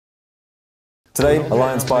Today,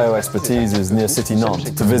 Alliance Bio Expertise is near City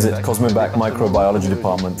Nantes to visit COSMEBAC microbiology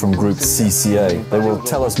department from group CCA. They will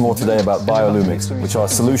tell us more today about Biolumix, which are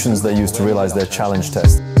solutions they use to realize their challenge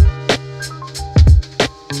test.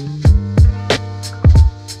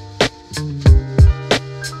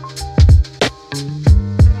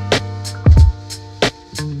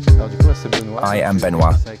 I am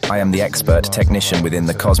Benoit. I am the expert technician within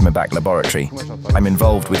the COSMEBAC laboratory. I'm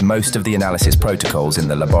involved with most of the analysis protocols in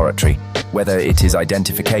the laboratory, whether it is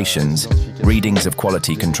identifications, readings of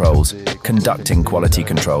quality controls, conducting quality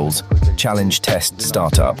controls, challenge test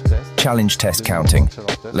startup, challenge test counting,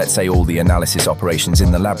 let's say all the analysis operations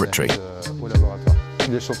in the laboratory.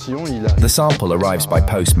 The sample arrives by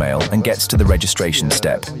post-mail and gets to the registration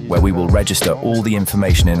step, where we will register all the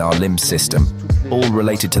information in our LIMS system, all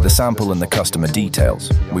related to the sample and the customer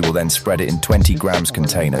details. We will then spread it in 20 grams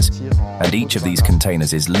containers, and each of these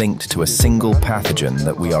containers is linked to a single pathogen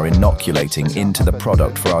that we are inoculating into the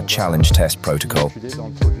product for our challenge test protocol.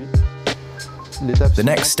 The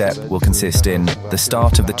next step will consist in the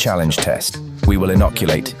start of the challenge test. We will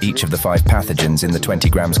inoculate each of the 5 pathogens in the 20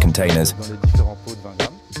 grams containers.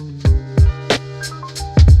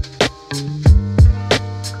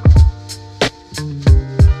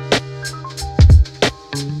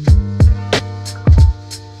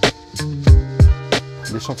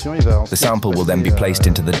 The sample will then be placed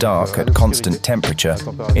into the dark at constant temperature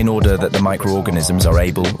in order that the microorganisms are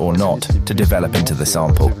able or not to develop into the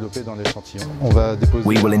sample.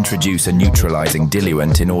 We will introduce a neutralizing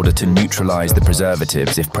diluent in order to neutralize the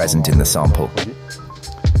preservatives if present in the sample.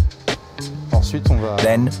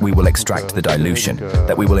 Then we will extract the dilution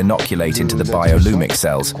that we will inoculate into the Biolumix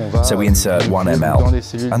cells. So we insert 1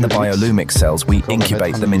 ml, and the Biolumix cells, we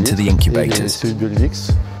incubate them into the incubators.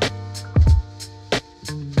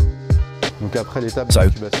 So,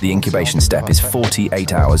 the incubation step is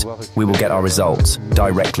 48 hours. We will get our results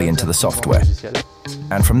directly into the software.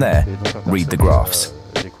 And from there, read the graphs.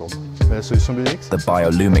 The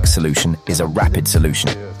Biolumix solution is a rapid solution,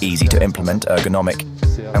 easy to implement, ergonomic,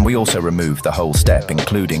 and we also remove the whole step,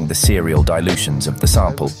 including the serial dilutions of the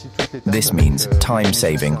sample. This means time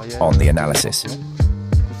saving on the analysis.